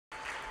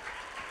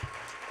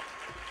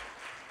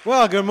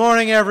Well, good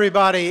morning,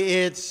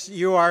 everybody.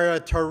 You are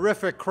a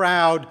terrific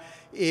crowd.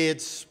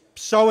 It's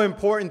so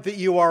important that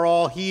you are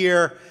all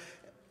here.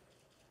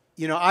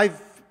 You know,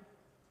 I've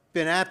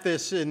been at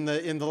this in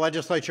the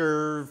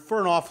legislature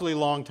for an awfully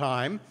long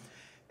time,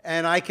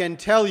 and I can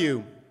tell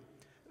you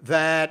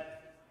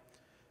that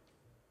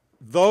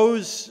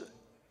those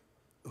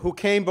who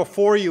came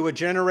before you a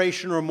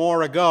generation or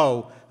more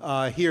ago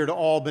here to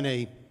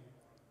Albany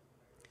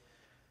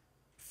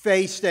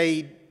faced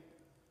a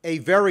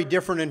very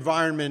different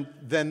environment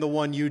than the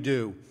one you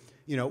do.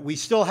 You know, we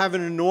still have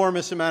an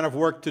enormous amount of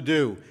work to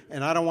do,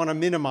 and I don't want to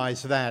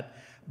minimize that,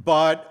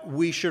 but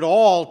we should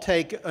all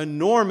take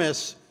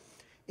enormous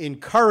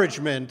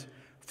encouragement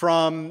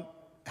from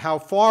how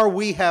far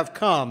we have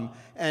come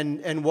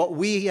and what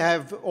we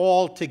have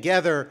all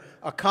together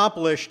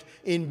accomplished,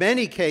 in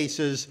many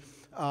cases,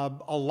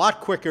 a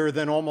lot quicker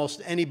than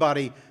almost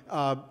anybody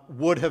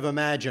would have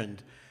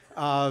imagined.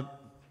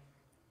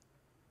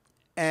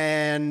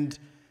 And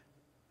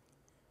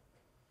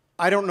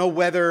I don't know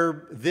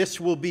whether this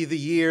will be the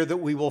year that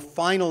we will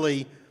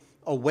finally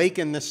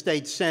awaken the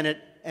state Senate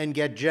and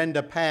get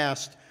GENDA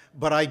passed,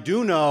 but I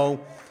do know,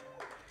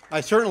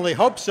 I certainly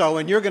hope so,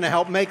 and you're going to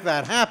help make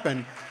that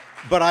happen,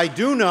 but I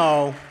do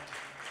know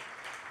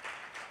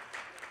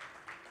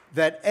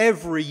that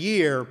every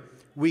year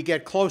we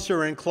get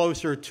closer and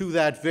closer to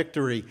that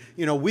victory.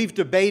 You know, we've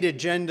debated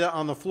GENDA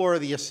on the floor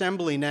of the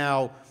Assembly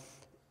now,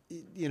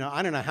 you know,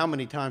 I don't know how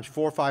many times,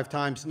 4 or 5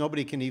 times,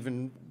 nobody can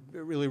even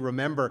really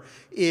remember.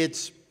 I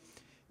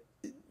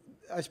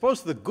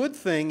suppose the good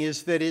thing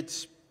is that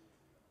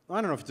I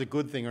don't know if it's a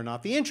good thing or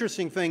not. The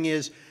interesting thing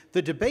is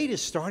the debate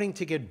is starting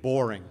to get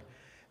boring.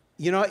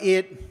 You know,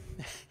 it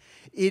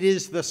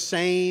is the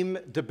same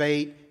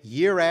debate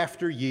year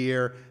after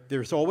year.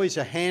 There's always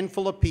a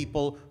handful of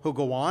people who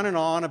go on and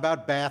on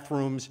about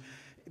bathrooms.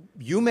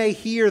 You may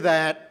hear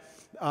that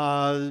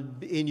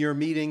in your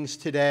meetings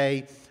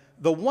today.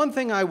 The one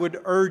thing I would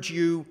urge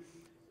you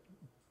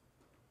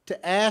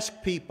to ask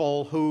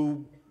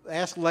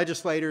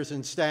legislators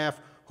and staff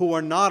who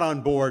are not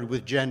on board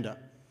with GENDA.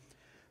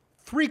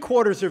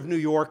 3/4 of New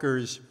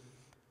Yorkers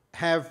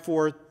have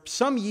for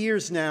some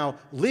years now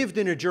lived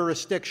in a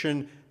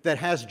jurisdiction that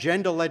has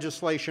GENDA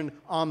legislation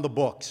on the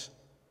books.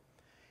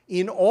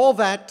 In all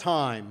that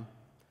time,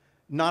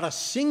 not a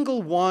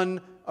single one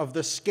of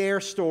the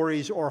scare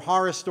stories or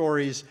horror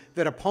stories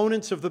that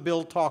opponents of the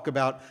bill talk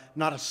about,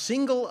 not a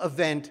single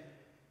event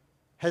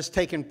has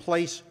taken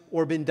place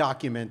or been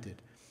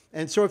documented.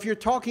 And so if you're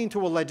talking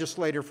to a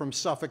legislator from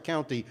Suffolk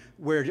County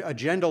where a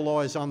GENDA law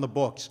is on the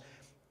books,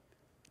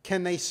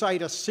 can they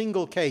cite a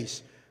single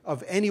case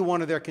of any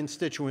one of their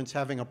constituents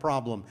having a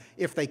problem?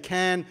 If they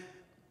can,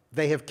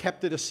 they have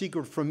kept it a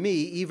secret from me,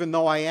 even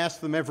though I ask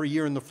them every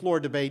year in the floor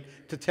debate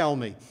to tell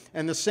me.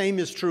 And the same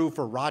is true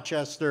for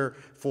Rochester,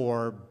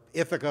 for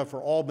Ithaca,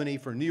 for Albany,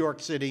 for New York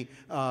City,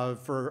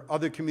 for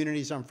other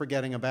communities I'm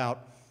forgetting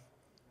about.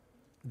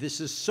 This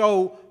is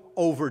so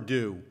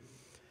overdue.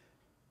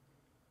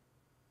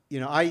 You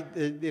know,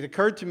 it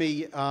occurred to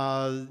me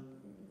as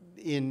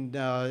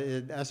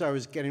I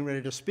was getting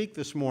ready to speak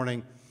this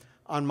morning,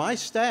 on my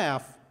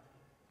staff,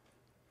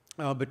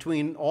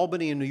 between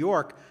Albany and New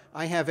York,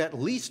 I have at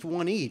least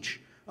one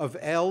each of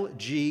L,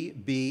 G,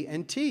 B,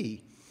 and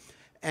T.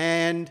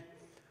 And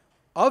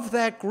of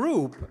that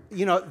group,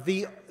 you know,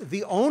 the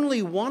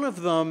only one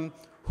of them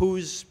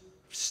whose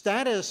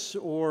status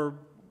or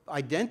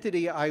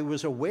identity I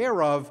was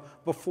aware of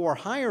before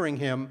hiring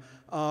him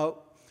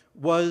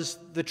was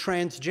the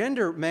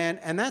transgender man,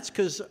 and that's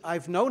because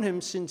I've known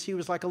him since he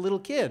was like a little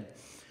kid.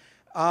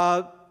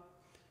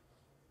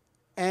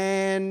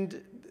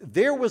 And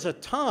there was a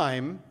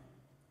time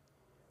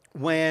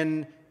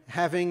when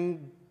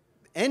having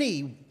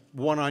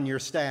anyone on your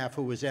staff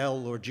who was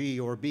L or G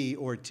or B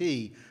or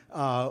T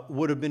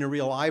would have been a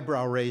real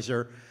eyebrow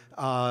raiser.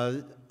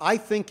 I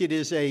think it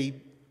is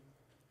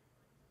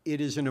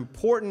an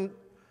important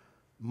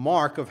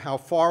mark of how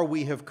far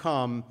we have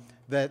come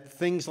that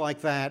things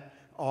like that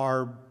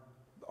are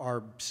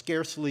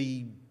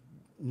scarcely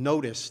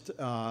noticed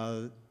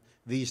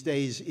these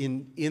days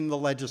in the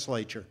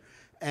legislature.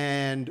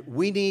 And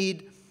we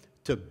need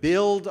to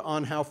build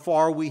on how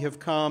far we have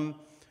come.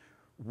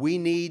 We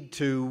need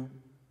to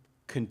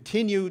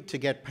continue to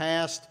get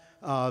past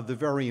the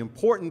very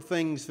important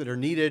things that are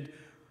needed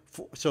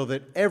so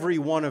that every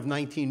one of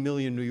 19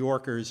 million New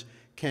Yorkers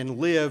can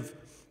live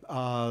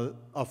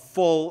a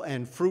full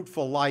and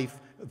fruitful life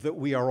that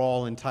we are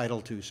all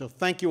entitled to. So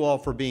thank you all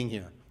for being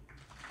here.